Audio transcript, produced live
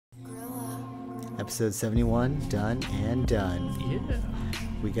Episode 71, done and done. Yeah.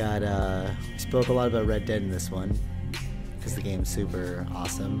 We got, we spoke a lot about Red Dead in this one, because the game's super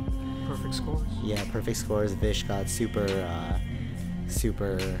awesome. Perfect scores. Yeah, perfect scores. Vish got super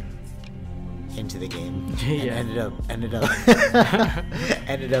into the game. Yeah. And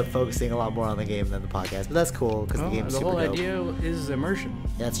ended up focusing a lot more on the game than the podcast. But that's cool, because the game's super dope. The whole idea is immersion.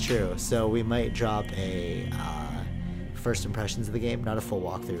 That's true. So we might drop a first impressions of the game, not a full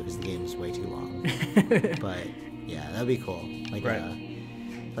walkthrough because the game's way too long. But yeah, that'd be cool. Like right.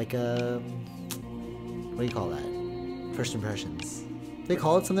 What do you call that? First impressions. They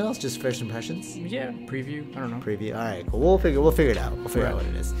call it something else? Just first impressions? Yeah, preview. I don't know. Preview. All right, cool. We'll figure it out. We'll figure out what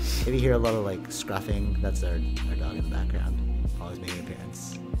it is. If you hear a lot of like scruffing, that's our dog in the background, always making an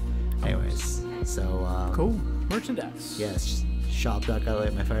appearance. Anyways, so cool merchandise. Yes.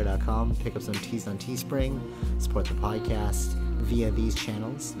 Shop.GottaLightMyFire.com. Pick up some teas on Teespring. Support the podcast via these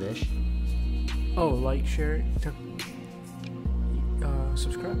channels. Vish. Oh, like, share,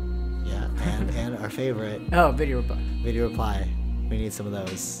 subscribe. Yeah, and our favorite. Oh, video reply. Video reply. We need some of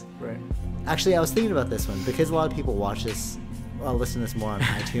those. Right. Actually, I was thinking about this one because a lot of people watch this, listen to this more on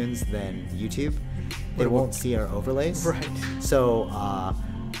iTunes than YouTube. They won't see our overlays. Right. So,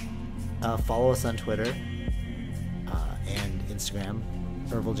 follow us on Twitter. And Instagram,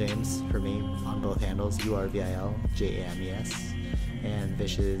 Irvil James for me on both handles, URVILJAMES, and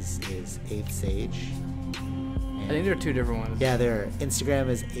Vish's is 8th Sage. And I think there are two different ones. Yeah, Instagram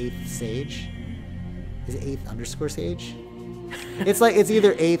is 8th Sage. Is it 8th _Sage? It's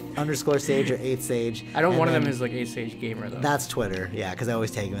either 8th _Sage or 8th Sage. I don't. One of them is like 8th Sage Gamer though. That's Twitter, yeah, because I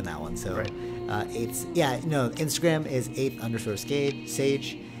always tag him in that one. So, right. Instagram is 8th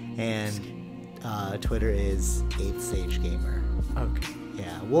 _Sage, and Twitter is 8th Sage Gamer. Okay.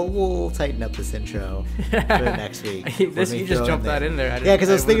 Yeah, we'll tighten up this intro for next week. You just jumped that in there. Yeah, because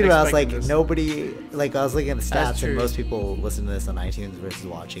I was thinking about, I was like, this. nobody, like, I was looking at the stats, and true. most people listen to this on iTunes versus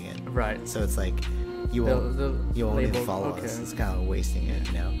watching it. Right. So it's like, you won't even follow us. It's kind of wasting it,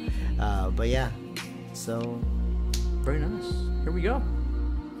 you know? But yeah, so. Very nice. Here we go.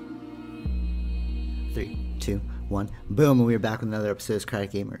 3, 2, 1, boom, and we're back with another episode of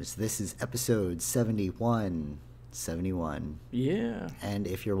Socratic Gamers. This is episode 71. Yeah. And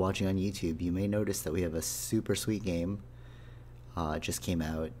if you're watching on YouTube, you may notice that we have a super sweet game. It just came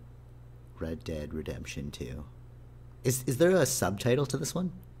out, Red Dead Redemption 2. Is there a subtitle to this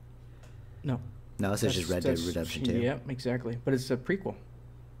one? No. No, so it's just Red Dead Redemption 2. Yep, exactly. But it's a prequel.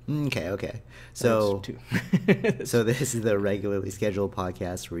 Okay. So, two. So this is the regularly scheduled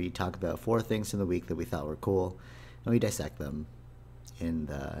podcast where we talk about 4 things from the week that we thought were cool, and we dissect them in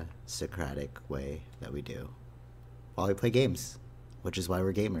the Socratic way that we do while we play games, which is why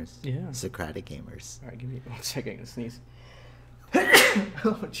we're gamers. Yeah. Socratic gamers. All right, give me 1 second to sneeze.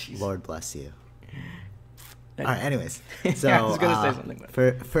 Oh, jeez. Lord bless you. All right, anyways. So, yeah, I was going to say something.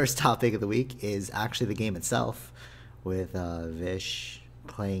 But... First topic of the week is actually the game itself, with Vish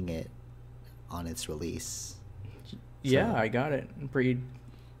playing it on its release. Yeah, I got it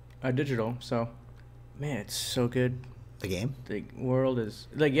digital. So, man, it's so good. The game? The world is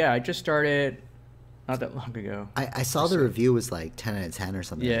like, yeah, I just started not that long ago. I saw the review was like 10 out of 10 or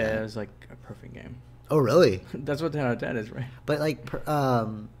something. Yeah, like that. it was like a perfect game. Oh, really? That's what 10 out of 10 is, right? But like,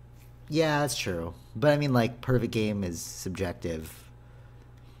 yeah, that's true. But I mean, like, perfect game is subjective.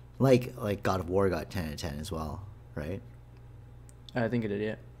 Like God of War got 10 out of 10 as well, right? I think it did,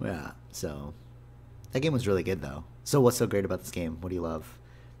 yeah. Yeah, so that game was really good, though. So what's so great about this game? What do you love?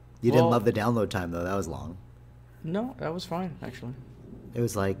 You didn't love the download time, though. That was long. No, that was fine, actually. It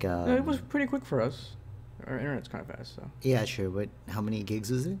was like... it was pretty quick for us. Our internet's kind of fast, so... Yeah, sure, but how many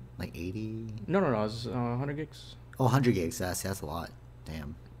gigs was it? Like 80? No, it was 100 gigs. Oh, 100 gigs. That's a lot.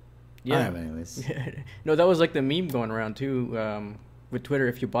 Damn. Yeah. All right, anyways. No, that was like the meme going around, too, with Twitter.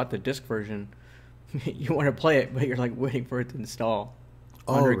 If you bought the disc version... you want to play it, but you're like waiting for it to install.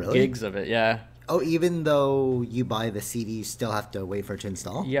 100 really? gigs of it, yeah. Oh, even though you buy the CD, you still have to wait for it to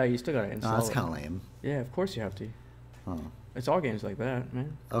install? Yeah, you still got to install that's it. kind of lame. Yeah, of course you have to. Oh. It's all games like that,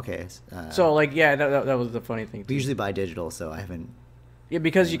 man. Okay. So, like, yeah, that was the funny thing, too. We usually buy digital, so I haven't... Yeah,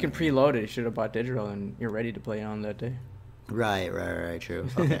 because you can preload it. You should have bought digital, and you're ready to play it on that day. Right, true.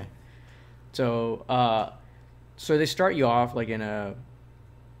 Okay. So they start you off, like, in a...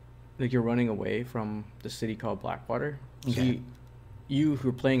 Like, you're running away from the city called Blackwater. Okay. So you who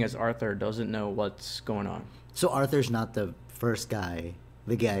are playing as Arthur doesn't know what's going on. So Arthur's not the first guy,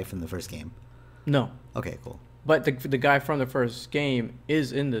 the guy from the first game? No. Okay, cool. But the guy from the first game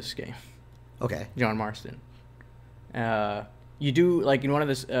is in this game. Okay. John Marston. You do, like, in one of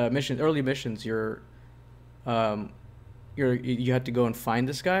the early missions, you're you had to go and find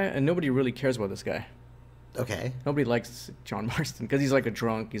this guy, and nobody really cares about this guy. Okay. Nobody likes John Marston because he's like a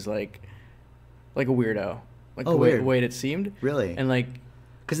drunk. He's like a weirdo. Like Oh, the weird. way it seemed. Really? And like,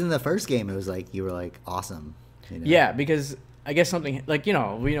 Because in the first game, it was like you were like awesome. You know? yeah, because I guess something like, we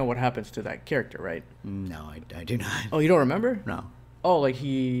know what happens to that character, right? No, I do not. Oh, you don't remember? No. Oh, like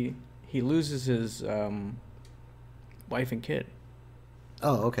he loses his wife and kid,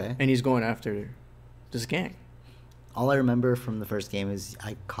 Oh, okay. and he's going after this gang. All I remember from the first game is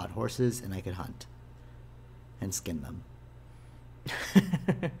I caught horses and I could hunt and skin them.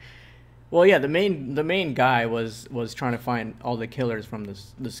 Well, yeah, the main guy was trying to find all the killers from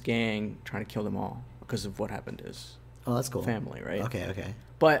this gang, trying to kill them all because of what happened to his Oh, that's cool. family, right? Okay.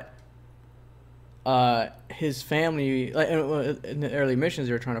 But his family, like in the early missions,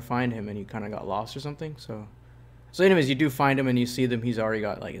 they were trying to find him, and he kind of got lost or something. So anyways, you do find him, and you see them. He's already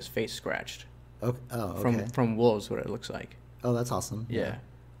got like his face scratched Okay. Oh, okay. from wolves, what it looks like. Oh, that's awesome. Yeah,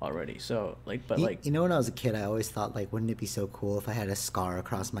 already. So like, but You know, when I was a kid, I always thought like, wouldn't it be so cool if I had a scar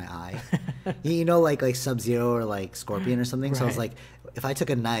across my eye? You know, like Sub-Zero or like Scorpion or something. So I was Right. like, if I took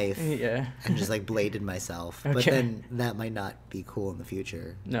a knife yeah. and just like bladed myself, but Okay. then that might not be cool in the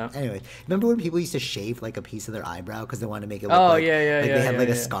future. No. Anyway, remember when people used to shave like a piece of their eyebrow because they wanted to make it look Oh, like, yeah, like yeah, they had yeah, like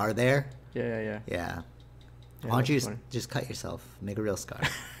a yeah. scar there? Yeah. Yeah. Yeah, Why don't you that's funny. just cut yourself, make a real scar?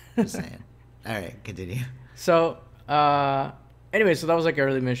 Just saying. All right, continue. So anyway, so that was like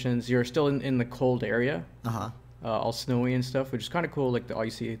early missions. You're still in the cold area. Uh-huh. All snowy and stuff, which is kind of cool. Like you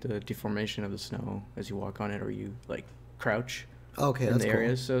see the deformation of the snow as you walk on it, or you like crouch Okay, in that's the cool.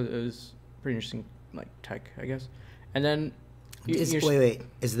 areas. So it was pretty interesting, like tech, I guess. And then Wait.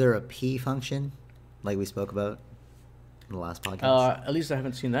 Is there a P function, like we spoke about in the last podcast? At least I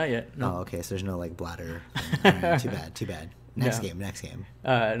haven't seen that yet. No. Oh, okay. So there's no like bladder. Thing. All right, too bad. Next No. game.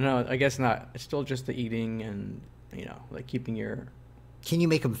 No, I guess not. It's still just the eating and like keeping your. Can you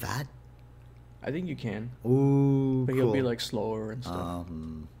make them fat? I think you can, Ooh, but cool. you'll be like slower and stuff.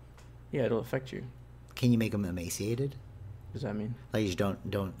 Yeah, it'll affect you. Can you make him emaciated? What does that mean? Like you just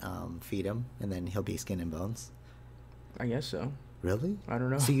don't feed him, and then he'll be skin and bones. I guess so. Really? I don't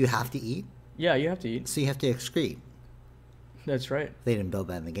know. So you have to eat. Yeah, you have to eat. So you have to excrete. That's right. They didn't build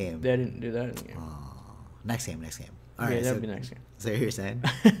that in the game. They didn't do that in the game. Next game. All Okay, right. that'd be the next game. So you're saying?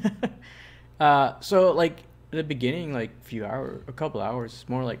 So like at the beginning, like a couple hours, it's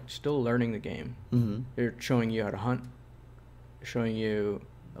more like still learning the game. Mm-hmm. They're showing you how to hunt, showing you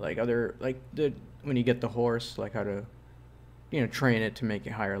like when you get the horse, like how to, train it to make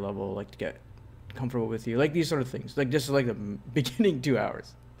it higher level, like to get comfortable with you, like these sort of things. Like just like the beginning 2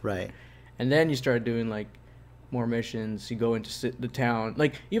 hours, Right. and then you start doing like more missions. You go into the town,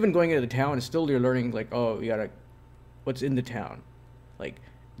 like even going into the town is still you're learning like, oh, you gotta, what's in the town, like.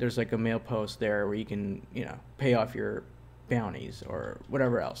 There's like a mail post there where you can, pay off your bounties or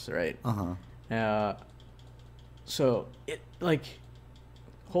whatever else, right? Uh-huh. So it like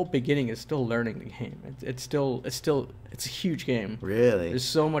whole beginning is still learning the game. It's a huge game. Really? There's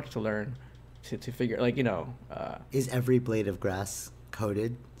so much to learn to figure. Like Is every blade of grass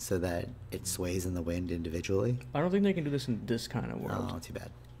coated so that it sways in the wind individually? I don't think they can do this in this kind of world. Oh, too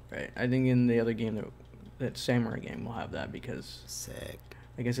bad. Right. I think in the other game that samurai game will have that because Sick.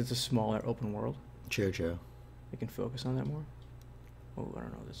 I guess it's a smaller open world. True. They can focus on that more. Oh, I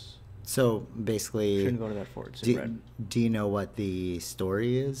don't know this. So basically, Shouldn't go to that fort. It's in red. do you know what the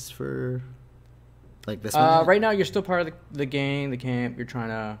story is for, like this one? Right now, you're still part of the gang, the camp. You're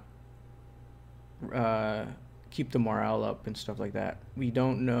trying to keep the morale up and stuff like that. We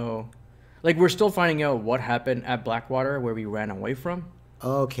don't know. Like, we're still finding out what happened at Blackwater, where we ran away from.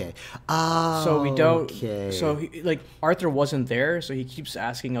 Okay. Oh. So we don't. Okay. So Arthur wasn't there, so he keeps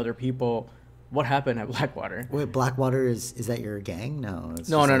asking other people what happened at Blackwater. Wait, Blackwater is that your gang? No. It's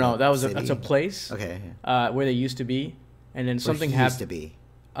No. just like That's a city? place. Okay. Where they used to be, and then something Where he used to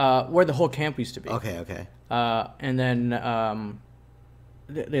happened. be. Where the whole camp used to be. Okay. And then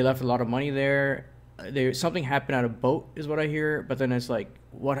they left a lot of money there. Something happened at a boat, is what I hear. But then it's like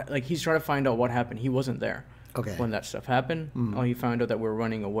he's trying to find out what happened. He wasn't there Okay. when that stuff happened. Mm. Oh, he found out that we're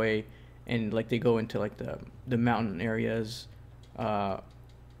running away, and like they go into like the mountain areas, where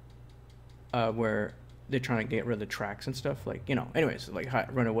they're trying to get rid of the tracks and stuff. Like anyways, like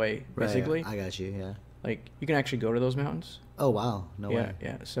run away basically. Right, I got you. Yeah. Like you can actually go to those mountains. Oh wow. No way.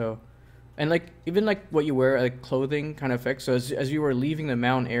 Yeah. So, and like even like what you wear, like clothing kind of affects. So as you were leaving the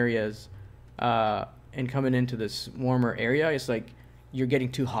mountain areas, and coming into this warmer area, it's like you're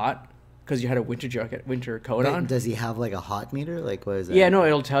getting too hot because you had a winter coat on. Does he have like a hot meter? Like what is that? Yeah, no,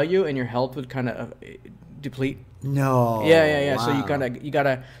 it'll tell you, and your health would kind of deplete. No. Yeah. So Wow. you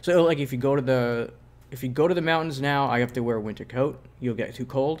gotta. So like if you go to if you go to the mountains now, I have to wear a winter coat. You'll get too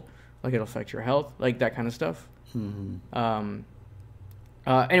cold. Like, it'll affect your health. Like, that kind of stuff.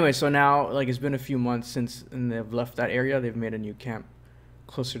 Anyway, so now, like, it's been a few months since and they've left that area. They've made a new camp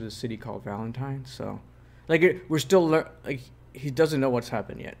closer to the city called Valentine. So, like, we're still like, he doesn't know what's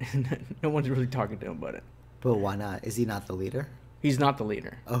happened yet. No one's really talking to him about it. But why not? Is he not the leader? He's not the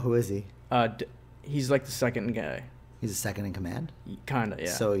leader. Oh, who is he? He's like the second guy. He's the second in command? Kind of, yeah.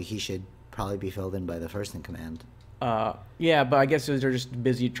 So he should probably be filled in by the first in command. Yeah, but I guess they're just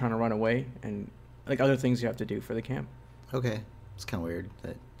busy trying to run away and, like, other things you have to do for the camp. Okay. It's kind of weird.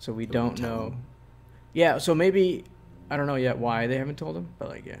 So we don't know. Yeah, so maybe, I don't know yet why they haven't told him, but,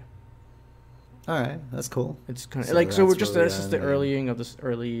 like, yeah. All right, that's cool. It's kind of, like, so we're just, this is the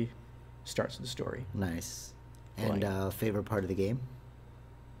early starts of the story. Nice. And favorite part of the game?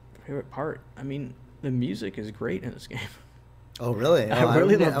 Favorite part? I mean, the music is great in this game. Oh, really? I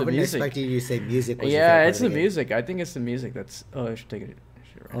really love the music. I wouldn't expect you to say music was yeah, it's the music. I think it's the music that's... Oh, I should take it.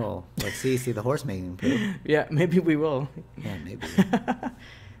 Oh, let's see the horse making poop. Yeah, maybe we will. Yeah, maybe.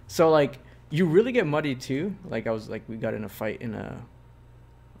 So, like, you really get muddy, too. Like, we got in a fight in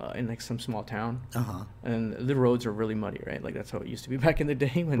like some small town. Uh-huh. And the roads are really muddy, right? Like, that's how it used to be back in the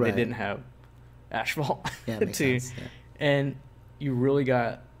day when they didn't have asphalt. Yeah, makes sense. Yeah. And you really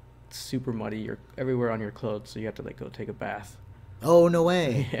got super muddy. You're everywhere on your clothes, so you have to, like, go take a bath. Oh, no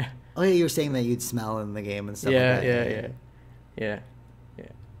way. Yeah. Oh, yeah, you were saying that you'd smell in the game and stuff Yeah, like that. Yeah.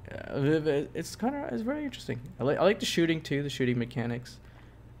 It's very interesting. I like the shooting too, the shooting mechanics.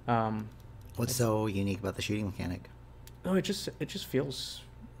 What's so unique about the shooting mechanic? No, it just feels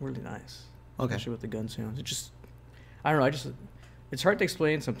really nice. Okay. Especially with the gun sounds. I don't know. It's hard to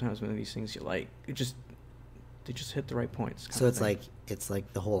explain sometimes when these things you like. They just hit the right points. So it's like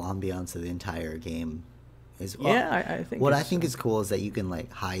the whole ambiance of the entire game. I think. What I think is cool is that you can,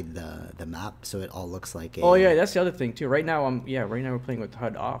 like, hide the map so it all looks like a... Oh yeah, that's the other thing too. Right now we're playing with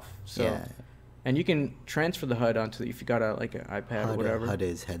HUD off. So yeah. And you can transfer the HUD onto if you got an iPad or whatever. HUD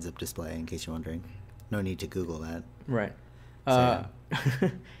is heads up display, in case you're wondering. No need to Google that. Right. So,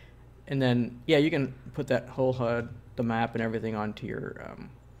 and then you can put that whole HUD, the map and everything onto your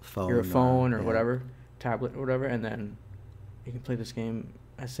phone or whatever, tablet or whatever, and then you can play this game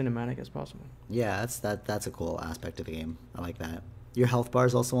as cinematic as possible. Yeah, that's a cool aspect of the game. I like that. Your health bar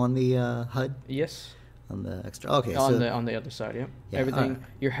is also on the HUD? Yes. On the extra. Okay. On the other side, yeah. Everything.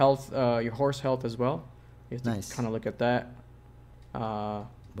 Your health, your horse health as well. You have to kind of look at that. Wow,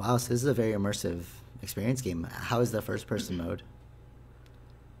 so this is a very immersive experience game. How is the first person mode?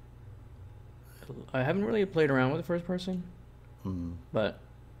 I haven't really played around with the first person, but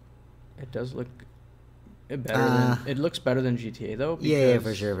it does look better it looks better than GTA though. Yeah,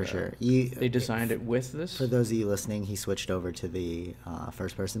 for sure. They designed it with this. For those of you listening, he switched over to the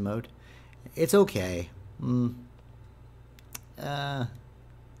first person mode. It's okay. I don't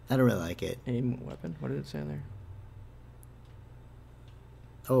really like it. Aim weapon. What did it say there?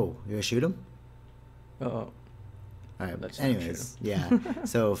 Oh, you're gonna shoot him? Oh. All right. Anyways, yeah.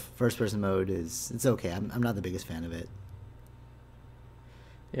 So first person mode it's okay. I'm not the biggest fan of it.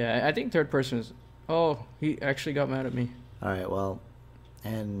 Yeah, I think third person is. Oh, he actually got mad at me. All right. Well,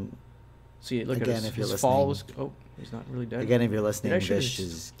 and see, look again, at if you're his listening, fall was. Oh, he's not really dead. Again, if you're listening, Bish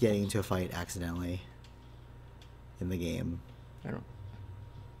is getting into a fight accidentally in the game. I don't.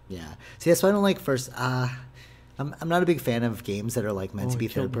 Yeah. See, that's why I don't like first. I'm not a big fan of games that are like meant to be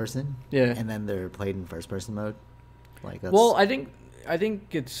third person. Yeah. And then they're played in first person mode. Like that's. Well, I think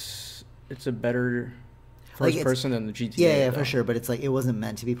it's a better first person than the GTA. Yeah, for sure. But it's like it wasn't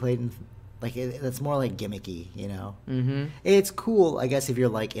meant to be played in. Like it's more like gimmicky, you know. Mm-hmm. It's cool, I guess, if you're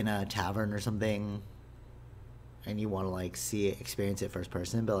like in a tavern or something, and you want to like experience it first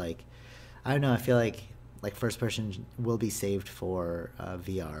person. But like, I don't know. I feel like first person will be saved for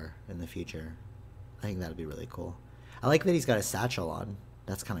VR in the future. I think that'd be really cool. I like that he's got a satchel on.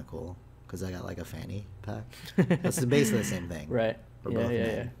 That's kind of cool because I got like a fanny pack. That's basically the same thing. Right. We're both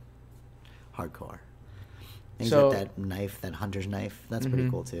men. Hardcore. And he's got that knife, that hunter's knife. That's pretty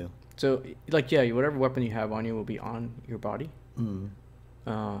cool too. So, like, yeah, whatever weapon you have on you will be on your body.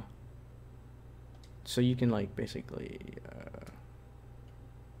 So you can, like, basically,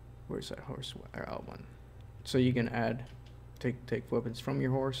 where's that horse out one? So you can take weapons from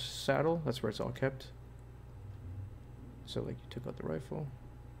your horse saddle. That's where it's all kept. So, like, you took out the rifle,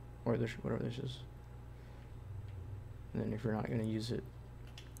 or whatever this is. And then if you're not going to use it,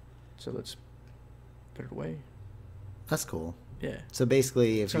 so let's put it away. That's cool. Yeah. So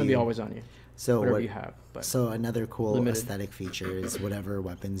basically, if it's going to be always on you. So whatever you have. But so another cool limited. aesthetic feature is whatever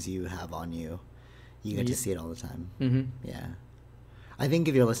weapons you have on you, you get to see it all the time. Mm-hmm. Yeah. I think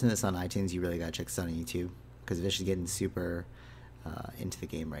if you're listening to this on iTunes, you really gotta check this out on YouTube because Vish is getting super into the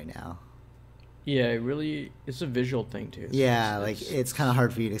game right now. Yeah, it's a visual thing too. Yeah, it's kind of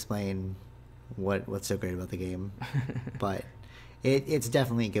hard for you to explain what's so great about the game, but it's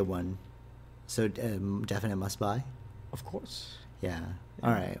definitely a good one. So definite must buy. Of course. Yeah.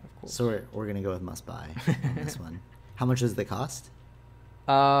 All right. So we're gonna go with must buy on this one. How much does the cost?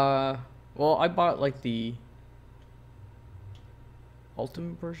 Well, I bought like the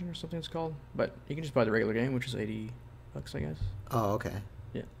ultimate version or something it's called, but you can just buy the regular game, which is $80, I guess. Oh, okay.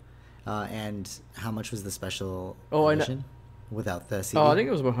 Yeah. And how much was the special edition? I know. Without the CD? Oh, I think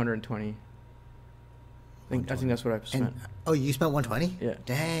it was about 120. I think that's what I spent. You spent 120? Yeah.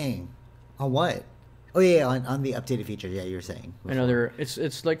 Dang. On what? Oh yeah, on the updated features. Yeah, you were saying. Another.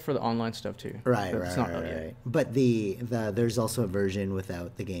 It's like for the online stuff too. Right. But the there's also a version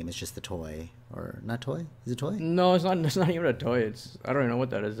without the game. It's just the toy, or not toy? Is it toy? No, it's not. It's not even a toy. I don't even know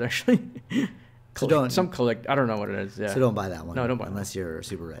what that is actually. So I don't know what it is. Yeah. So don't buy that one. No, don't buy unless you're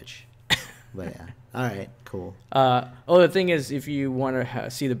super rich. But yeah. All right. Cool. The thing is, if you want to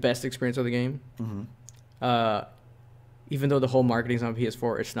see the best experience of the game, even though the whole marketing's on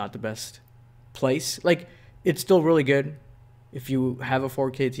PS4, it's not the best place. Like, it's still really good. If you have a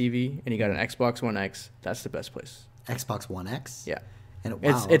 4K TV and you got an Xbox One X, that's the best place. Xbox One X? Yeah. And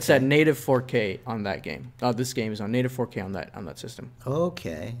it's at native 4K on that game. This game is on native 4K on that system.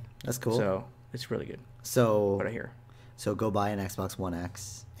 Okay. That's cool. So it's really good. So what I hear. So go buy an Xbox One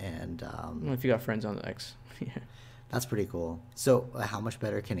X and well, if you got friends on the X. Yeah. That's pretty cool. So how much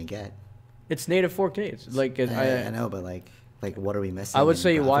better can it get? It's native 4K. It's like I know, but like what are we missing? I would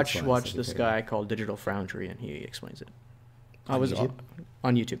say you watch this guy called Digital Foundry, and he explains it. On YouTube?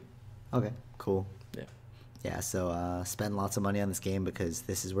 On YouTube. Okay, cool. Yeah. Yeah, so spend lots of money on this game because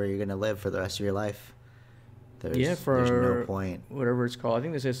this is where you're gonna live for the rest of your life. There's no point. Whatever it's called. I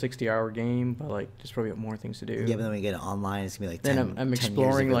think this is a 60-hour game, but like there's probably more things to do. Yeah, but then when you get it online, it's gonna be like 10, then I'm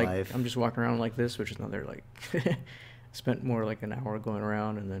exploring 10 years of like life. I'm just walking around like this, which is another like spent more like an hour going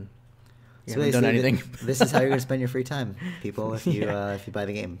around and then you haven't done anything. This is how you're gonna spend your free time, people. If you if you buy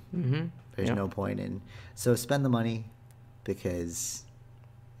the game, there's Yeah. no point in. So spend the money because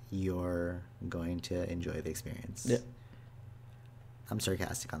you're going to enjoy the experience. Yeah. I'm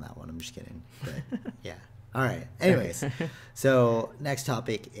sarcastic on that one. I'm just kidding. But yeah. All right. Anyways, so next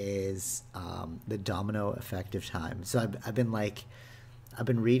topic is the domino effect of time. So I've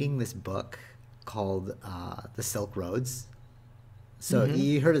been reading this book called The Silk Roads. So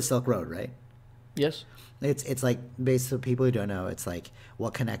you heard of Silk Road, right? Yes. It's like, basically, people who don't know, it's like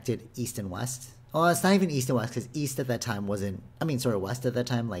what connected East and West. Well, it's not even East and West because East at that time wasn't, West at that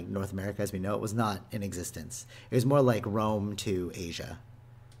time, like North America as we know it, was not in existence. It was more like Rome to Asia.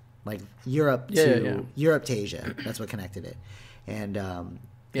 Like Europe to Asia. That's what connected it. And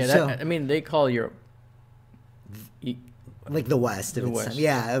they call Europe like the West of its time.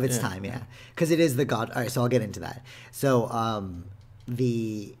 Yeah, of its time, yeah. Because it is the god. All right, so I'll get into that. So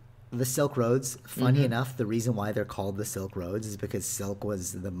the Silk Roads, funny enough, the reason why they're called the Silk Roads is because silk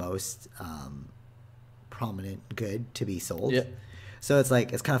was the most prominent good to be sold. Yeah. So it's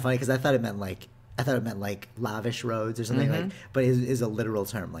kind of funny because I thought it meant like lavish roads or something but it is a literal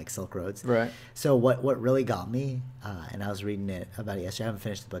term, like Silk Roads. Right. So what really got me, and I was reading it about it yesterday. I haven't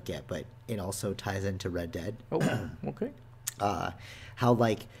finished the book yet, but it also ties into Red Dead. Oh, okay. How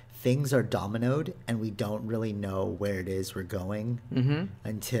like things are dominoed and we don't really know where it is we're going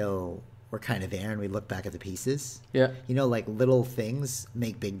until we're kind of there and we look back at the pieces. Yeah. You know, like little things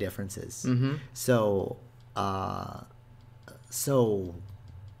make big differences. So a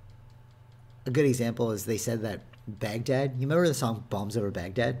good example is they said that Baghdad, you remember the song Bombs Over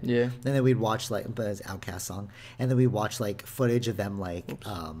Baghdad? Yeah. And then we'd watch but it's Outkast song. And then we'd watch footage of them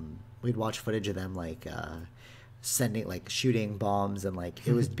sending shooting bombs and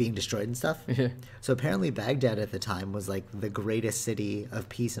it was being destroyed and stuff. Yeah. So apparently Baghdad at the time was the greatest city of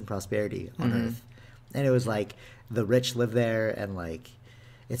peace and prosperity on earth. And it was the rich live there and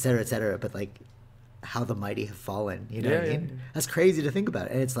et cetera, but how the mighty have fallen, you know what I mean? Yeah. That's crazy to think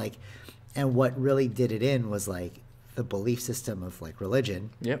about. And it's and what really did it in was the belief system of religion.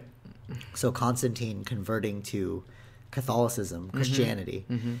 Yep. So Constantine converting to Catholicism, Christianity,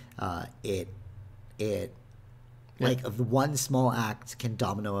 one small act can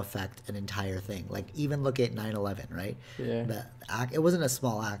domino affect an entire thing. Even look at 9/11, right? Yeah. It wasn't a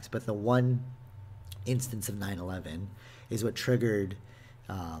small act, but the one instance of 9/11 is what triggered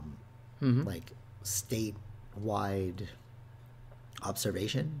statewide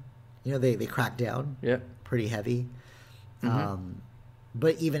observation. You know, they cracked down pretty heavy.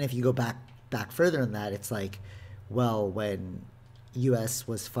 But even if you go back further than that, it's when U.S.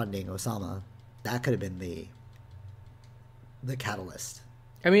 was funding Osama, that could have been the catalyst.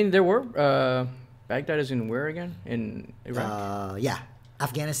 I mean, there were Baghdad is in where again? In Iraq? Yeah.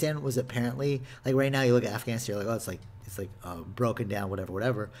 Afghanistan was apparently, like, right now you look at Afghanistan, you're like, oh, it's like broken down,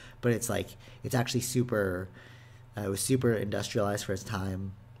 whatever. But it's like, it's actually super, it was super industrialized for its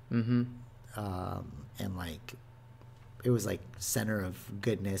time. Mm-hmm. And like, it was like center of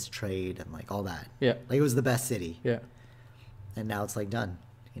goodness, trade, and like all that. Yeah. Like, it was the best city. Yeah. And now it's like done.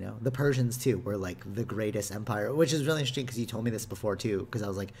 You know, the Persians too were like the greatest empire, which is really interesting because you told me this before too. Because I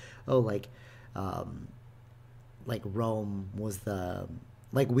was like, oh, like Rome was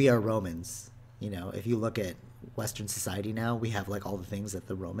we are Romans. You know, if you look at Western society now, we have like all the things that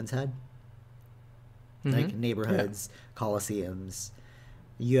the Romans had, like neighborhoods, coliseums.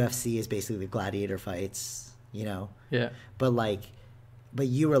 UFC is basically the gladiator fights. You know. Yeah. But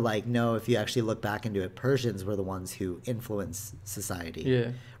you were like, no, if you actually look back into it, Persians were the ones who influenced society.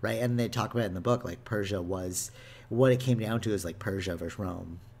 Yeah. Right? And they talk about it in the book, like Persia was, what it came down to is like Persia versus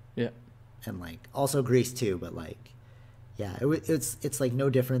Rome. Yeah. And like also Greece too, but like, yeah, it's like no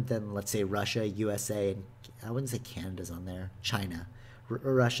different than, let's say, Russia, USA, and I wouldn't say Canada's on there, China.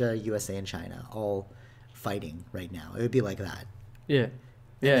 Russia, USA, and China all fighting right now. It would be like that. Yeah.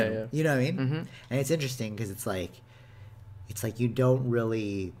 Yeah. You know what I mean? Mm-hmm. And it's interesting because it's like you don't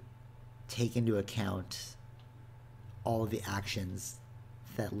really take into account all of the actions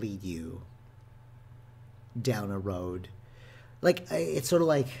that lead you down a road. Like, it's sort of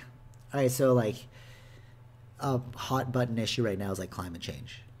like, all right, so like a hot button issue right now is like climate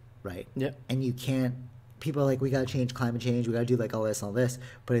change, right? Yeah. And you can't, people are like, we got to change climate change, we got to do like all this and all this,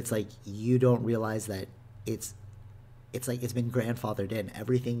 but it's like you don't realize that it's like it's been grandfathered in.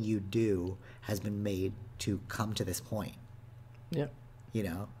 Everything you do has been made to come to this point. Yeah. You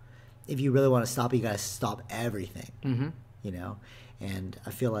know, if you really want to stop it, you got to stop everything. Mm-hmm. You know, and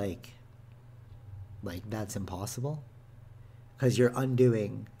I feel like that's impossible because you're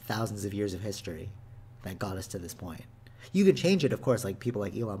undoing thousands of years of history that got us to this point. You could change it, of course, like people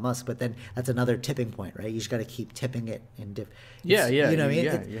like Elon Musk, but then that's another tipping point, right? You just got to keep tipping it in Yeah. You know what I mean?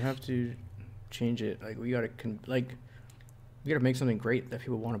 Yeah, you have to change it. Like, we got to we got to make something great that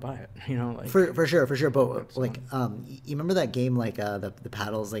people want to buy it. You know, like for sure. But like, you remember that game, like the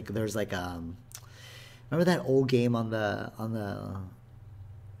paddles? Like, there's like remember that old game on the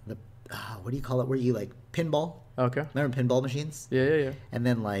what do you call it? Where you like pinball? Okay. Remember pinball machines? Yeah. And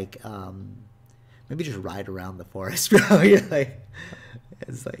then like maybe just ride around the forest, bro. You're like,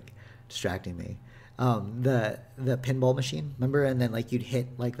 it's like distracting me. The pinball machine, remember? And then like you'd hit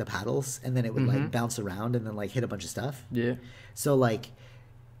like the paddles, and then it would like bounce around, and then like hit a bunch of stuff. Yeah. So like,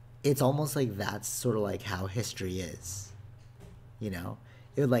 it's almost like that's sort of like how history is. You know,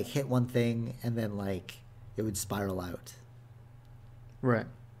 it would like hit one thing, and then like it would spiral out. Right.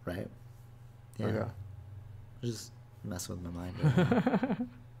 Right. Yeah. Okay. Just mess with my mind. Right.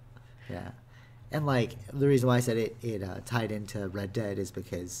 Yeah. And like the reason why I said it tied into Red Dead is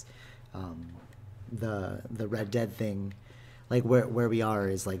because the Red Dead thing, like where we are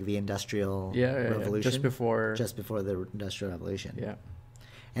is like the Industrial Revolution. Just before the Industrial Revolution. Yeah.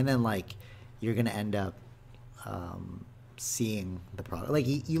 And then like you're gonna end up seeing the product. Like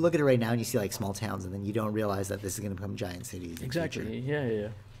you look at it right now and you see like small towns, and then you don't realize that this is gonna become giant cities. Exactly. Yeah.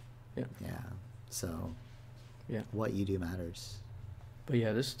 Yeah. So. Yeah. What you do matters. But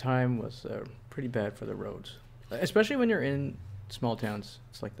yeah, this time was pretty bad for the roads, especially when you're in small towns.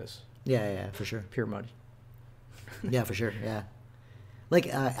 It's like this. Yeah, for sure. Pure mud. Yeah, for sure. Yeah. Like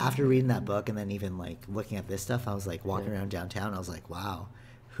after reading that book and then even like looking at this stuff, I was like walking around downtown. I was like, wow,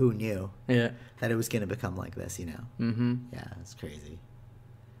 who knew? Yeah. That it was gonna become like this, you know? Mm-hmm. Yeah, it's crazy.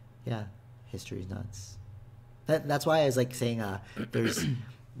 Yeah, history's nuts. That's why I was like saying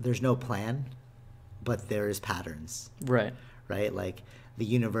there's no plan, but there is patterns. Right. Right? Like the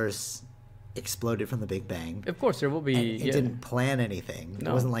universe exploded from the Big Bang. Of course, there will be. It didn't plan anything.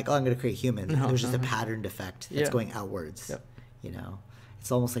 No. It wasn't like, oh, I'm going to create humans. No, It was just a patterned effect that's Yeah. going outwards. Yep. You know,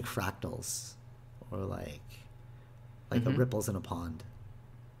 it's almost like fractals, or like the ripples in a pond.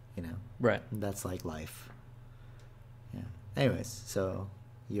 You know, Right. And that's like life. Yeah. Anyways, so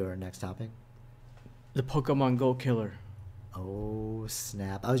your next topic. The Pokemon Go killer. Oh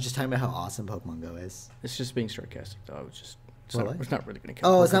snap! I was just talking about how awesome Pokemon Go is. It's just being sarcastic, though. It's What? not really going to kill.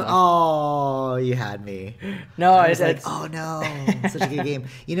 Oh, Pokemon. it's not. Oh, you had me. No, I was like, it's oh no, such a good game.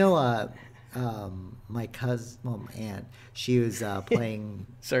 You know, my cousin, well, my aunt, she was playing.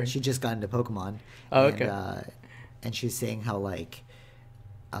 Sorry. She just got into Pokemon. Oh, and, okay. And she was saying how like,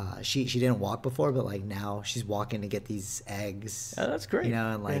 she didn't walk before, but like now she's walking to get these eggs. Oh, that's great. You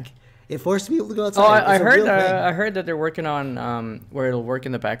know, and like. Yeah. It forced people to go outside. Oh, It's a real thing. I heard that they're working on where it'll work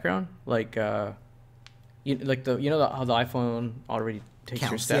in the background, like how the iPhone already takes your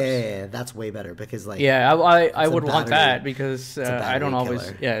Counts. steps. Yeah, that's way better because like I it's a would want battery- that because it's a I don't battery always.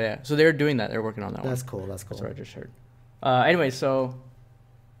 killer. Yeah. So they're doing that. They're working on that That's one. cool. That's cool. That's what I just heard. Anyway, so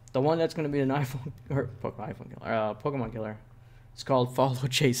the one that's gonna be an iPhone or Pokemon killer. It's called Follow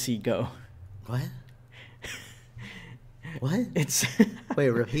JC Go. What? What? It's Wait,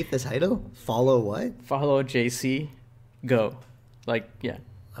 repeat the title. Follow what? Follow JC Go. Like, yeah.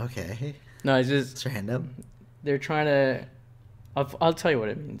 Okay, No, it's just it's random. they're trying to. I'll tell you what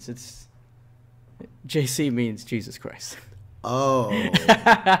it means. It's JC means Jesus Christ. Oh,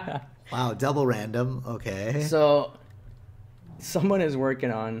 wow, double random. Okay. So, someone is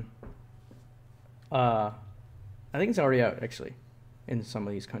working on. I think it's already out actually, in some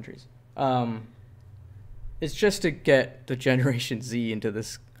of these countries. It's just to get the Generation Z into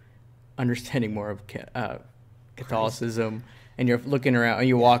this understanding more of Catholicism, and you're looking around and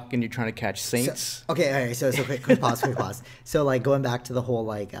you walk and you're trying to catch saints. So, okay, all right. So quick pause. So like going back to the whole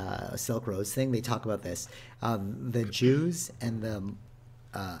like Silk Roads thing, they talk about this. The Jews and the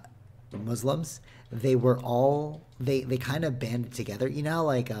Muslims, they were all they kind of banded together. You know,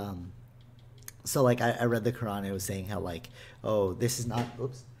 like so like I read the Quran. It was saying how like, oh, this is not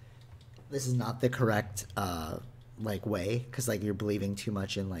the correct like way, because like you're believing too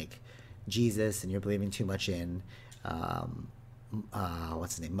much in like Jesus and you're believing too much in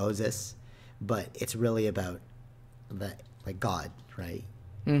what's his name, Moses, but it's really about the like God, right?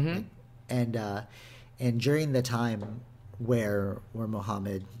 Mm-hmm. Like, and during the time where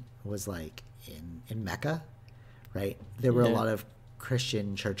Muhammad was like in Mecca, right? There were a lot of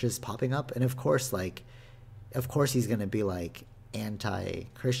Christian churches popping up, and of course he's gonna be like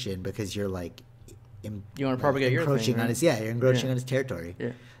anti-Christian because you're like You want to propagate your encroaching thing, on right? his you're encroaching on his territory.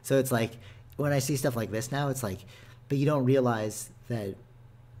 Yeah. So it's like when I see stuff like this now, it's like, but you don't realize that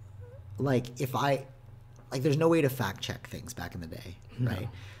like if I like there's no way to fact check things back in the day, right?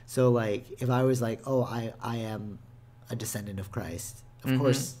 So like if I was like, oh, I am a descendant of Christ, of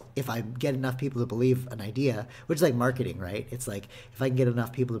course, if I get enough people to believe an idea, which is like marketing, right? It's like if I can get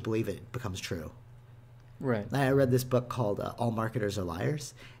enough people to believe it, it becomes true. Right. I read this book called All Marketers Are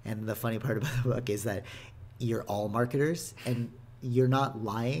Liars, and the funny part about the book is that you're all marketers and you're not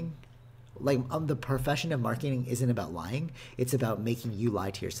lying. Like the profession of marketing isn't about lying; it's about making you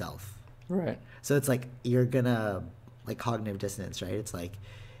lie to yourself. Right. So it's like you're gonna like cognitive dissonance, right? It's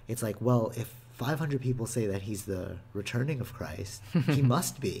like, well, if 500 people say that he's the returning of Christ, he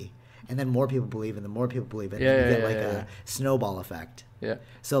must be, and then more people believe, and the more people believe it, and you get like a snowball effect. Yeah.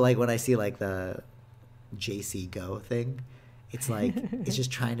 So like when I see like the JC Go thing, it's like it's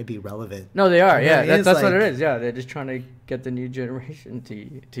just trying to be relevant. No, they are. You know Yeah, what I mean? that's It's what it like- is. Yeah, they're just trying to get the new generation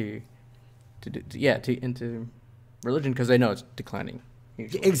into religion because they know it's declining.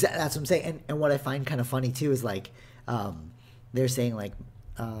 usually. Exactly, that's what I'm saying. And what I find kind of funny too is like they're saying like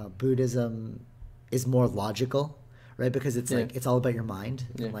Buddhism is more logical, right? Because it's like it's all about your mind.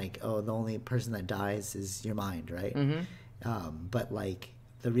 Yeah. And like, oh, the only person that dies is your mind, right? Mm-hmm. But like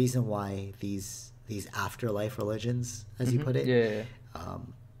the reason why these afterlife religions, as you put it, Yeah.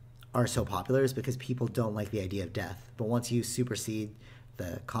 are so popular is because people don't like the idea of death. But once you supersede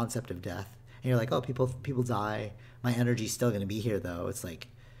the concept of death, and you're like, oh, people die. My energy's still gonna be here, though. It's like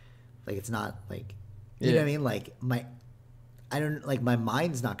it's not like, you know what I mean? Like my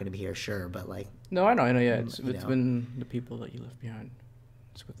mind's not gonna be here, sure, but like. No, I know. Yeah, it's you know. when the people that you left behind.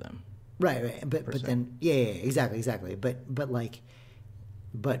 It's with them. Right. But then exactly.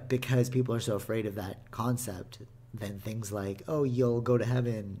 But because people are so afraid of that concept, then things like, oh, you'll go to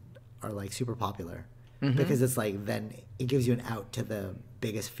heaven are like super popular. Because it's like then it gives you an out to the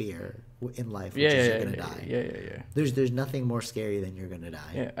biggest fear in life, which is you're gonna die. Yeah. There's nothing more scary than you're gonna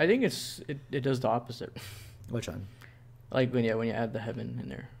die. Yeah, I think it does the opposite. Which one? Like when you add the heaven in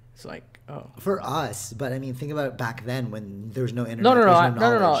there, it's like, oh. For us, but I mean, think about back then when there was no internet. No. there's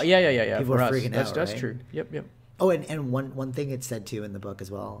No. knowledge. Yeah. People For were us, freaking out. That's right? true. Yep. Oh, and one thing it said too in the book as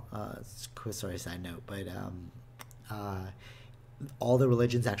well. Sorry, side note, but all the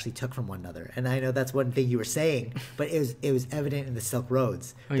religions actually took from one another, and I know that's one thing you were saying, but it was evident in the Silk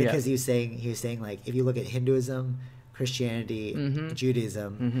Roads because he was saying like if you look at Hinduism, Christianity,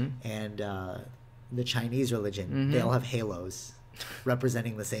 Judaism, and the Chinese religion, they all have halos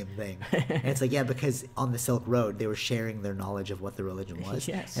representing the same thing. And it's like, yeah, because on the Silk Road they were sharing their knowledge of what the religion was.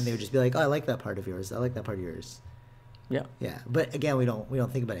 Yes. And they would just be like, oh, I like that part of yours, I like that part of yours. Yeah, but again, we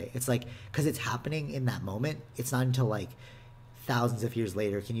don't think about it. It's like because it's happening in that moment. It's not until like thousands of years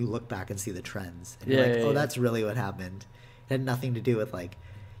later can you look back and see the trends and you're like, oh, that's really what happened. It had nothing to do with like,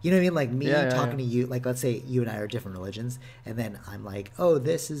 You know what I mean? Like me Yeah, yeah, talking yeah. to you, like let's say you and I are different religions, and then I'm like, oh,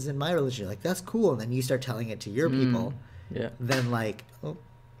 this is in my religion. You're like, that's cool. And then you start telling it to your people. Yeah. Then like, oh,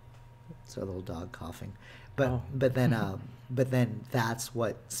 it's our little dog coughing. But Oh. but then that's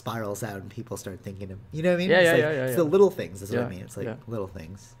what spirals out, and people start thinking of, you know what I mean? Yeah, It's yeah, like yeah, yeah, it's yeah. the little things. That's what I Yeah, mean. It's like yeah. little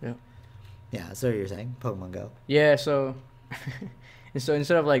things. Yeah. Yeah. So you're saying Pokemon Go? Yeah, so and so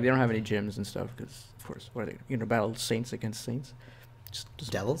instead of like they don't have any gyms and stuff because of course what are they gonna battle saints against saints?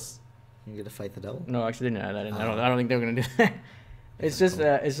 Just Devils? You're gonna fight the devil? no, actually didn't add that in. Oh. I don't think they're gonna do that. It's Yeah, just cool.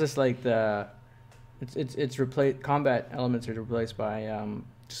 it's just like the it's replaced combat elements are replaced by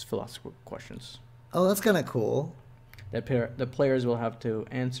just philosophical questions Oh, that's kind of cool. that the players will have to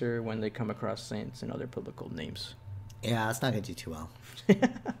answer when they come across saints and other biblical names. Yeah, it's not gonna do too well.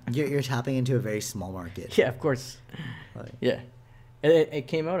 You're tapping into a very small market. Yeah, of course. Like, Yeah, it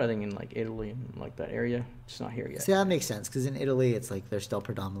came out I think in like Italy and like that area. It's not here yet. see, that makes sense because in Italy, it's like they're still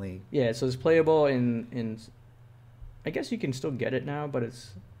predominantly. Yeah, so it's playable in I guess you can still get it now, but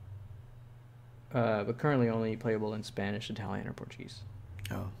it's but currently only playable in Spanish, Italian, or Portuguese.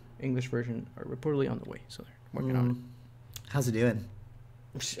 Oh. English version are reportedly on the way, so they're working on How's it doing?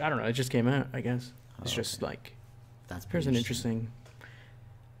 it. I don't know. It just came out, I guess. It's Oh, just okay. like That's here's pretty an interesting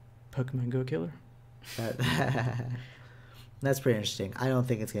Pokemon Go killer. That- that's pretty interesting. I don't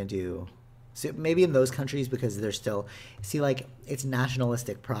think it's gonna do. So maybe in those countries because they're still see like it's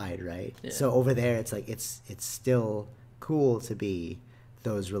nationalistic pride, right? Yeah. So over there, it's like it's still cool to be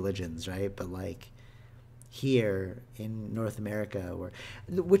those religions, right? But like here in North America,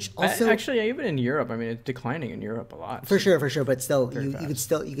 which also Actually, even in Europe, I mean, it's declining in Europe a lot. for sure, but still Very you could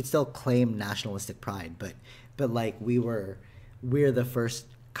fast. still claim nationalistic pride, but like we're the first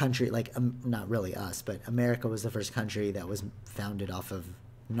country, like not really us, but America was the first country that was founded off of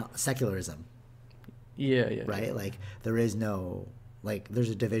secularism, Yeah, yeah. right? Yeah. Like there is no like there's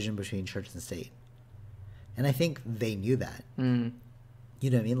a division between church and state, and I think they knew that. Mm. You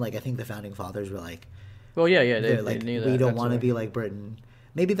know what I mean? Like I think the founding fathers were like, Well, yeah, yeah. They they're like, knew that. we don't That's want to why. be like Britain.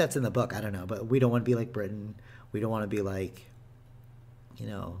 Maybe that's in the book. I don't know, but we don't want to be like Britain. We don't want to be like, you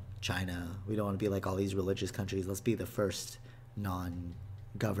know, China. We don't want to be like all these religious countries. Let's be the first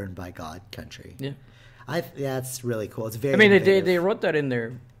non-governed by God country. Yeah. Yeah, it's really cool. It's very. I mean, they innovative. wrote that in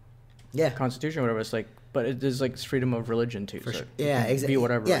their Yeah. constitution or whatever. It's like, but it is like freedom of religion too. For so sure. you Yeah, can exactly. Be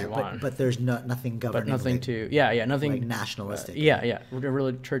whatever yeah, you want. but there's nothing governing. But nothing like, to yeah nothing like nationalistic. yeah yeah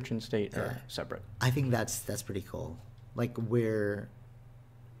really church and state Yeah. are separate. I think that's pretty cool. Like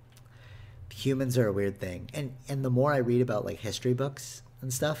humans are a weird thing, and the more I read about like history books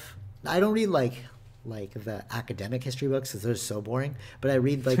and stuff, I don't read like the academic history books because they're so boring. But I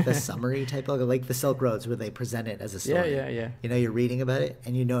read like the summary type of like the Silk Roads where they present it as a story. Yeah. You know, you're reading about it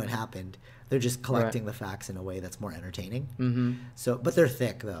and you know it happened. They're just collecting the facts in a way that's more entertaining. Mm-hmm. So, but they're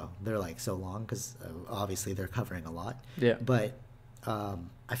thick though. They're like so long because obviously they're covering a lot. Yeah. But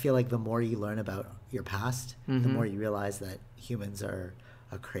I feel like the more you learn about your past, the Mhm. more you realize that humans are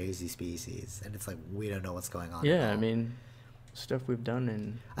a crazy species, and it's like we don't know what's going on. at Yeah, I all. mean, stuff we've done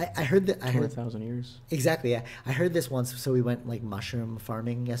in I heard that. I heard 200,000 years. exactly. Yeah, I heard this once. So we went like mushroom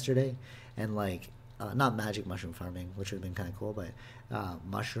farming yesterday, and like not magic mushroom farming, which would have been kind of cool, but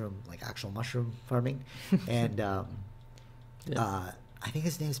mushroom like actual mushroom farming, and Yeah. I think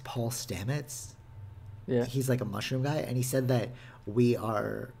his name is Paul Stamets. Yeah. He's like a mushroom guy, and he said that we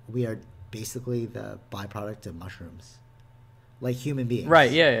are basically the byproduct of mushrooms, like human beings.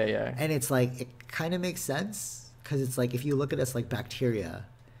 Right. Yeah. And it's like it kind of makes sense because it's like if you look at us like bacteria,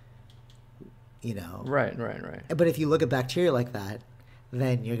 you know. Right. But if you look at bacteria like that,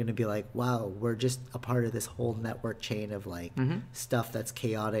 then you're gonna be like, wow, we're just a part of this whole network chain of like Mhm. stuff that's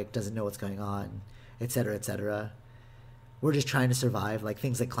chaotic, doesn't know what's going on, et cetera, et cetera. We're just trying to survive. Like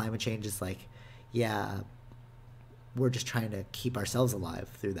things like climate change is like, yeah, we're just trying to keep ourselves alive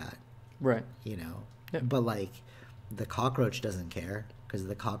through that, Right. you know. Yeah. But like the cockroach doesn't care because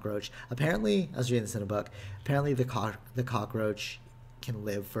the cockroach apparently, I was reading this in a book, apparently the cockroach can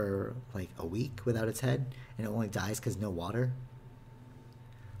live for like a week without its head, and it only dies because no water.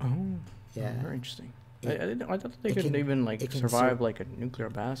 Oh. Yeah. Very interesting. It- I thought they it could can- even like it can survive like a nuclear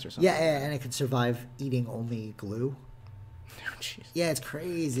blast or something. Yeah, and it can survive eating only glue. Oh, jeez. Yeah, it's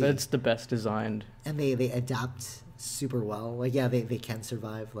crazy. That's the best designed. And they adapt super well. Like yeah, they can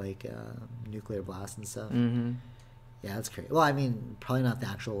survive like nuclear blasts and stuff. Mm-hmm. Yeah, that's crazy. Well, I mean, probably not the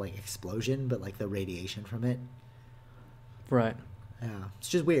actual like explosion, but like the radiation from it. Right. Yeah, it's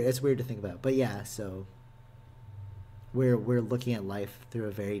just weird. It's weird to think about. But yeah, so we're looking at life through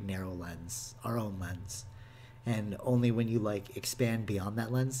a very narrow lens, our own lens, and only when you like expand beyond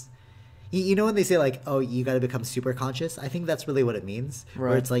that lens, You know when they say like, oh, you got to become super conscious? I think that's really what it means. Right.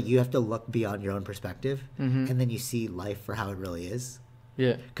 Where it's like you have to look beyond your own perspective, and then you see life for how it really is.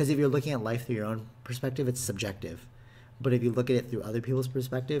 Yeah. Because if you're looking at life through your own perspective, it's subjective. But if you look at it through other people's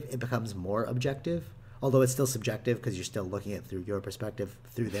perspective, it becomes more objective. Although it's still subjective because you're still looking at it through your perspective,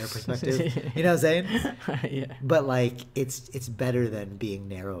 through their perspective. You know what I'm saying? Yeah. But like, it's better than being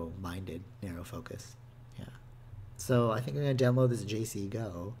narrow-minded, narrow-focused. Yeah. So I think I'm going to download this JC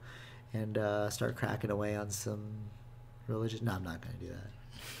Go and start cracking away on some religious... No, I'm not going to do that.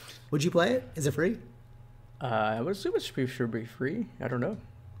 Would you play it? Is it free? I would assume it should be free. I don't know.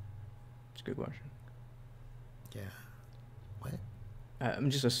 It's a good question. Yeah. What?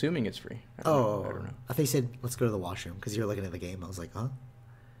 I'm just assuming it's free. I don't know. I think you said, let's go to the washroom because you're looking at the game. I was like, huh?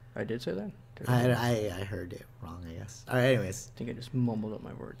 I did say that? I heard it wrong, I guess. All right, anyways. I think I just mumbled up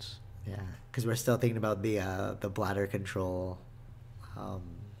my words. Yeah, because we're still thinking about the bladder control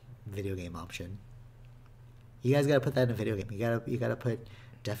video game option. You guys got to put that in a video game. You gotta put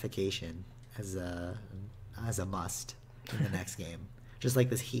defecation as a must in the next game. Just like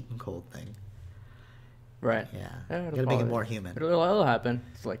this heat and cold thing. Right. Yeah. Gotta make it more human. It'll happen.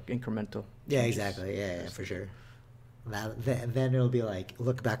 It's like incremental. Yeah, exactly. Yeah, for sure. Then it'll be like,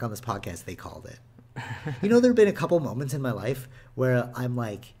 look back on this podcast, they called it. You know, there have been a couple moments in my life where I'm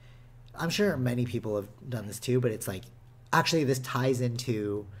like, I'm sure many people have done this too, but it's like, actually, this ties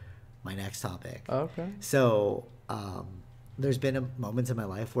into my next topic. Okay. So, there's been moments in my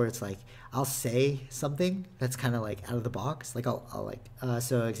life where it's like, I'll say something that's kind of like out of the box. Like, I'll like,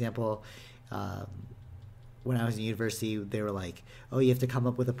 so example, when I was in university, they were like, oh, you have to come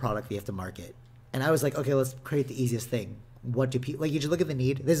up with a product that you have to market. And I was like, okay, let's create the easiest thing. What do people, like, you just look at the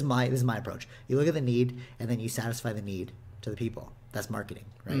need. This is my approach. You look at the need and then you satisfy the need to the people. That's marketing,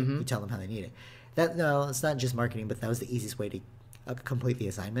 right? Mm-hmm. You tell them how they need it. No, it's not just marketing, but that was the easiest way to complete the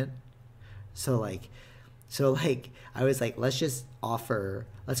assignment. So I was like,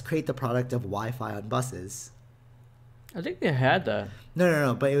 let's create the product of Wi-Fi on buses. I think they had that.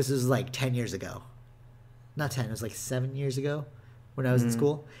 No, but it was like 10 years ago. Not 10, it was like 7 years ago when I was in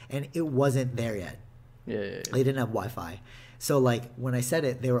school, and it wasn't there yet. Yeah. They didn't have Wi-Fi. So like when I said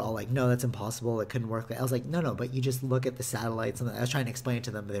it, they were all like, no, that's impossible. It couldn't work. I was like, no, but you just look at the satellites. And I was trying to explain it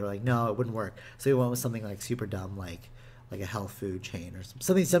to them, but they were like, no, it wouldn't work. So we went with something like super dumb, like a health food chain or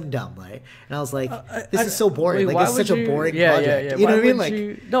something dumb, right? And I was like, this is so boring. Wait, like it's such a boring project. Yeah. You know what I mean?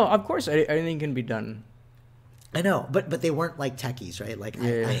 Like, no, of course anything can be done. I know, but they weren't like techies, right? Like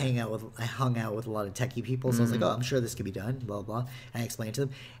I hung out with a lot of techie people, so I was like, oh, I'm sure this could be done, blah blah. And I explained to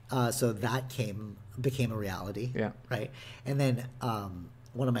them, so that became a reality, right? And then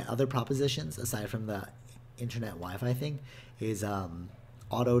one of my other propositions, aside from the internet Wi-Fi thing, is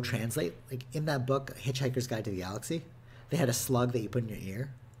auto translate. Like in that book, Hitchhiker's Guide to the Galaxy, they had a slug that you put in your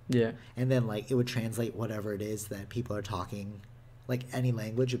ear, and then like it would translate whatever it is that people are talking. Like any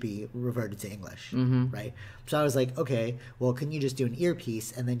language would be reverted to English, right? So I was like, okay, well, can you just do an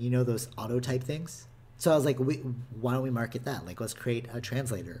earpiece and then those auto type things? So I was like, why don't we market that? Like, let's create a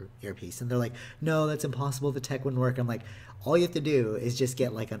translator earpiece. And they're like, no, that's impossible. The tech wouldn't work. I'm like, all you have to do is just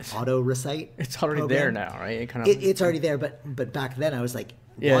get like an auto recite. It's already program. there now, right? It's already there, but back then I was like,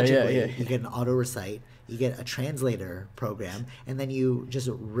 logically, you get an auto recite. You get a translator program, and then you just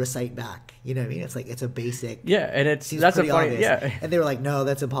recite back. You know what I mean? It's like it's a basic. Yeah, and that's a funny. Obvious. Yeah. And they were like, "No,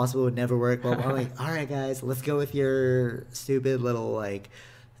 that's impossible. It would never work." Well, I'm like, "All right, guys, let's go with your stupid little like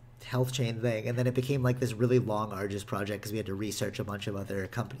health chain thing." And then it became like this really long, arduous project because we had to research a bunch of other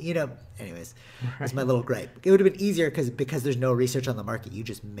companies. Anyways, that's my little gripe. It would have been easier because there's no research on the market. You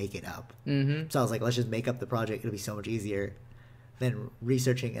just make it up. Mm-hmm. So I was like, let's just make up the project. It'll be so much easier than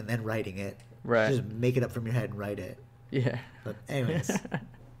researching and then writing it. Right. Just make it up from your head and write it. Yeah. But anyways,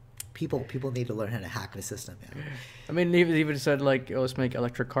 people need to learn how to hack the system. Yeah. I mean, even said like, oh, let's make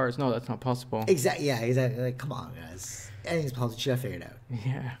electric cars. No, that's not possible. Exactly. Yeah. Exactly. Like, come on, guys. Anything's possible. You should have figured it out.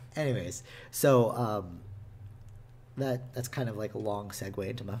 Yeah. Anyways, so that's kind of like a long segue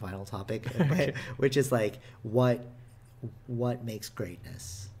into my final topic, which is like what makes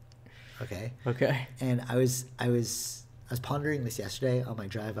greatness. Okay. Okay. And I was pondering this yesterday on my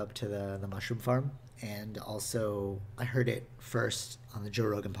drive up to the mushroom farm, and also I heard it first on the Joe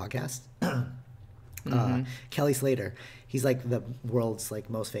Rogan podcast. Kelly Slater, he's like the world's like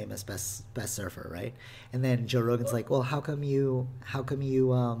most famous best surfer, right? And then Joe Rogan's like, well, how come you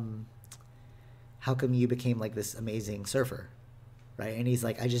became like this amazing surfer, right? And he's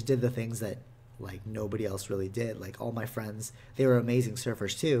like, I just did the things that like nobody else really did. Like all my friends, they were amazing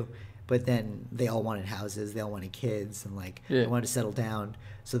surfers too, but then they all wanted houses, they all wanted kids, and like they wanted to settle down.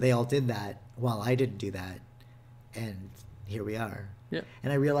 So they all did that while I didn't do that, and here we are. Yeah.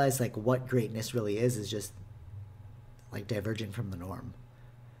 And I realized like what greatness really is just like diverging from the norm.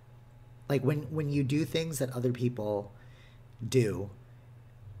 Like when you do things that other people do,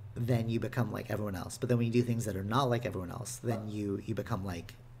 then you become like everyone else. But then when you do things that are not like everyone else, then you become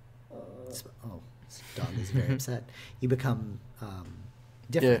like, oh, this dog is very upset. You become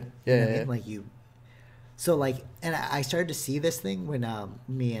different. Yeah, You know what I yeah. mean? Like you. So like, and I started to see this thing when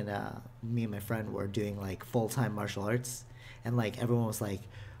me and my friend were doing like full-time martial arts, and like everyone was like,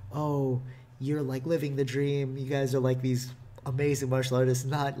 "Oh, you're like living the dream. You guys are like these amazing martial artists,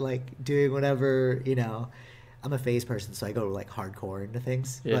 not like doing whatever, you know." I'm a phase person, so I go like hardcore into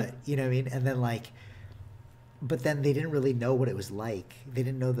things. Yeah. But you know what I mean? And then like, but then they didn't really know what it was like. They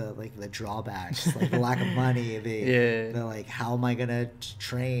didn't know the drawbacks, like the lack of money, the like how am I gonna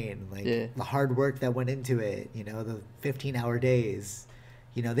train, like the hard work that went into it, you know, the 15-hour days.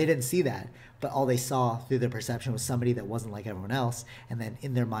 You know, they didn't see that, but all they saw through their perception was somebody that wasn't like everyone else, and then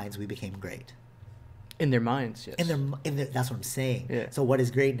in their minds we became great. In their minds, yes. In their that's what I'm saying. Yeah. So what is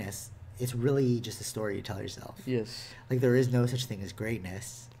greatness? It's really just a story you tell yourself. Yes. Like there is no such thing as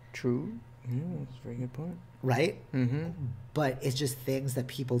greatness. True. Yeah, that's a very good point. Right? Mm-hmm. But it's just things that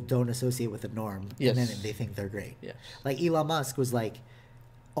people don't associate with the norm, Yes. and then they think they're great. Yes. Like Elon Musk was like,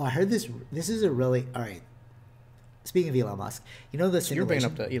 "Oh, I heard this. This is a really all right." Speaking of Elon Musk, you know the You're simulation.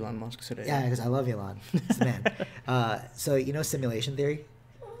 bringing up the Elon Musk today. Yeah, because I love Elon. He's the man. So you know simulation theory,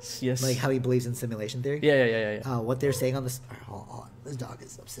 Yes. like how he believes in simulation theory. Yeah. What they're saying on this. Hold on, this dog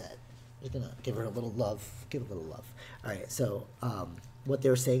is upset. I'm just gonna give her a little love. Give a little love. All right. So what they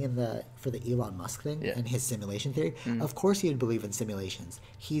were saying for the Elon Musk thing and his simulation theory. Of course, he would believe in simulations.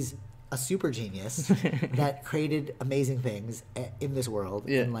 He's a super genius that created amazing things in this world.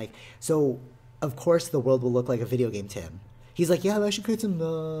 Yeah. And like so, of course, the world will look like a video game to him. He's like, yeah, I should create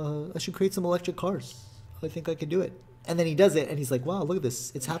some. I should create some electric cars. I think I can do it. And then he does it, and he's like, wow, look at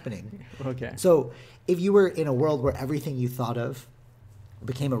this. It's happening. Okay. So if you were in a world where everything you thought of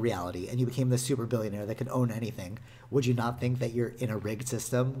became a reality and you became the super billionaire that could own anything, would you not think that you're in a rigged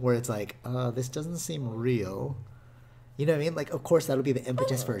system where it's like, this doesn't seem real? You know what I mean? Like, of course, that'll be the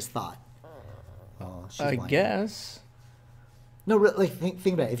impetus for his thought. Oh, she's I whining. guess. No, like think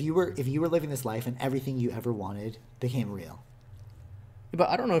about it. If you were living this life and everything you ever wanted became real. But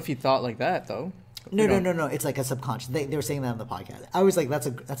I don't know if he thought like that though. No. It's like a subconscious. They were saying that on the podcast. I was like, that's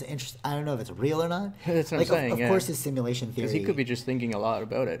an interesting. I don't know if it's real or not. That's what like, I'm saying. Of course, his simulation theory. Because he could be just thinking a lot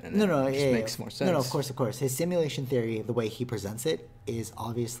about it, and it just makes more sense. No, of course. His simulation theory, the way he presents it, is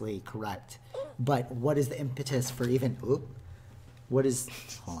obviously correct. But what is the impetus for even? What is?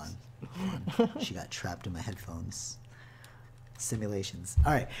 Hold on. She got trapped in my headphones. Simulations.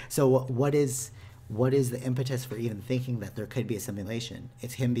 All right. So what is the impetus for even thinking that there could be a simulation?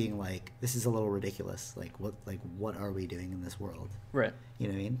 It's him being like, this is a little ridiculous. Like what are we doing in this world? Right. You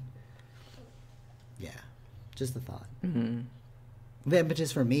know what I mean? Yeah. Just a thought. Mm-hmm. The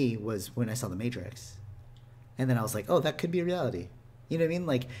impetus for me was when I saw The Matrix. And then I was like, oh, that could be reality. You know what I mean?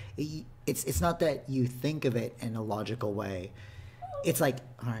 Like, it's not that you think of it in a logical way. It's like,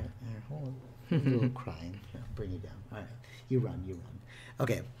 all right, hold on. I'm a little crying. Here, I'll bring you down. All right. You run.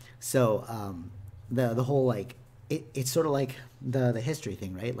 Okay. So, the whole, like, it's sort of like the history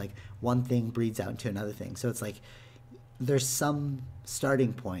thing, right? Like, one thing breeds out into another thing. So it's like, there's some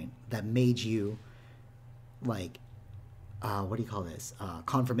starting point that made you, like, what do you call this?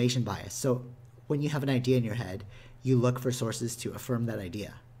 Confirmation bias. So when you have an idea in your head, you look for sources to affirm that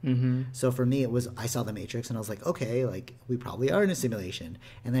idea. Mm-hmm. So for me, I saw The Matrix and I was like, okay, like we probably are in a simulation.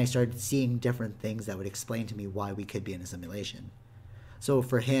 And then I started seeing different things that would explain to me why we could be in a simulation. So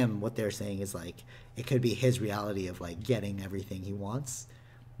for him, what they're saying is like, it could be his reality of like getting everything he wants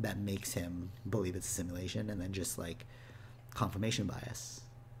that makes him believe it's a simulation, and then just like confirmation bias.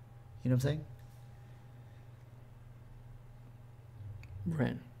 You know what I'm saying?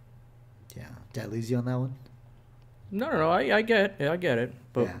 Right. Yeah. Did I lose you on that one? No. I get it.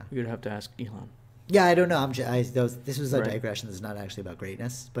 But Yeah. you'd have to ask Elon. Yeah, I don't know. This was a Right. digression. That's not actually about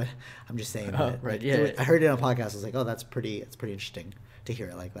greatness, but I'm just saying Oh, that. right, like, yeah. I heard it on a podcast. I was like, oh, it's pretty interesting to hear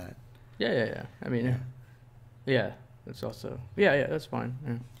it like that. Yeah. I mean, yeah. That's also that's fine.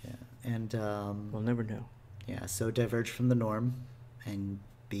 Yeah. Yeah, and We'll never know. yeah. So diverge from the norm, and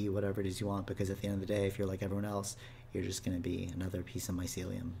be whatever it is you want. Because at the end of the day, if you're like everyone else, you're just gonna be another piece of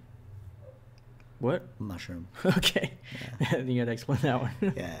mycelium. What? Mushroom. Okay. Yeah. You gotta explain that one.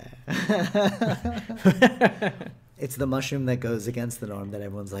 Yeah. It's the mushroom that goes against the norm that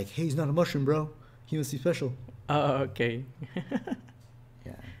everyone's like, hey, he's not a mushroom, bro. He must be special. Oh, okay.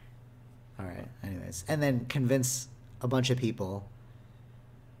 Yeah. All right. Anyways. And then convince a bunch of people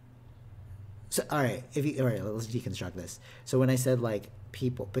So all right, all right, let's deconstruct this. So when I said like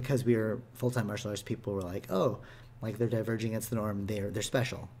people, because we were full-time martial artists, people were like, oh, like they're diverging against the norm. They're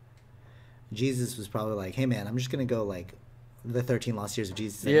special. Jesus was probably like, hey man, I'm just gonna go like the 13 lost years of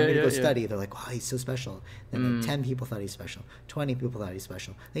Jesus. Like, I'm gonna go study. They're like, wow, he's so special. Then like 10 people thought he's special. 20 people thought he's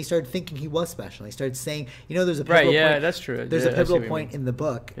special. Then he started thinking he was special. He started saying, there's a pivotal point. That's true. There's a pivotal point in the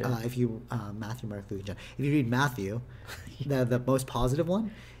book. If you Matthew, Mark, Luke, and John. If you read Matthew, the most positive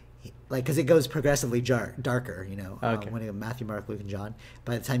one, like because it goes progressively darker. When you go Matthew, Mark, Luke, and John.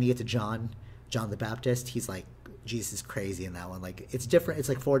 By the time you get to John the Baptist, he's like, Jesus is crazy in that one. Like it's different. It's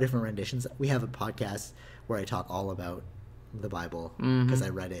like 4 different renditions. We have a podcast where I talk all about the Bible because I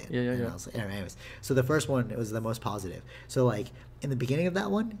read it. I was like, anyways, so the first one, it was the most positive. So like in the beginning of that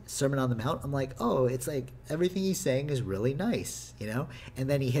one, Sermon on the Mount, I'm like, oh, it's like everything he's saying is really nice, And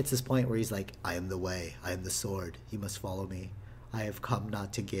then he hits this point where he's like, I am the way, I am the sword. You must follow me. I have come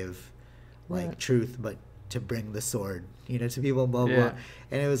not to give like truth, but to bring the sword, to people, blah, blah.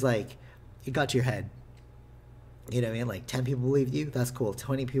 And it was like, it got to your head. You know what I mean? Like 10 people believe you, that's cool.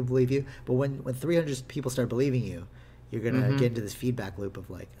 20 people believe you. But when 300 people start believing you, you're going to get into this feedback loop of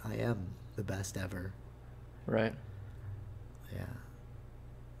like, I am the best ever. Right. Yeah.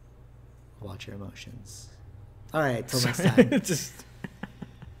 Watch your emotions. All right, till next time.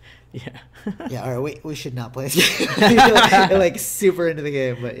 Yeah, all right, we should not play this game. You're like super into the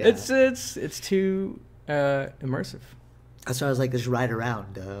game, but yeah. It's too immersive. That's why I was like, just ride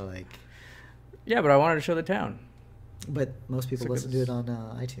around. Yeah, but I wanted to show the town. But most people listen to it on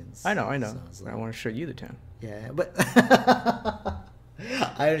iTunes. I know. So I want to show you the town. Yeah, but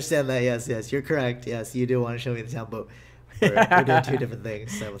I understand that. Yes, you're correct. Yes, you do want to show me the town, but we're doing 2 different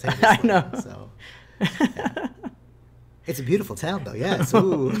things simultaneously. I know. So, yeah. It's a beautiful town, though. Yes.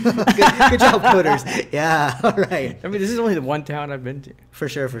 Ooh. good job, coders. Yeah. All right. I mean, this is only the one town I've been to. For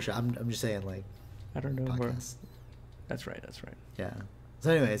sure. I'm just saying, like. I don't know. Podcast. That's right. Yeah.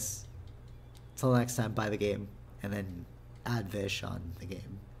 So, anyways, till next time, buy the game and then add Vish on the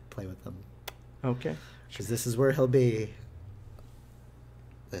game. Play with them. Okay. Because this is where he'll be.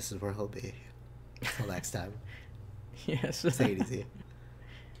 Till next time. Yes. Take it easy.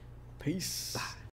 Peace. Bye.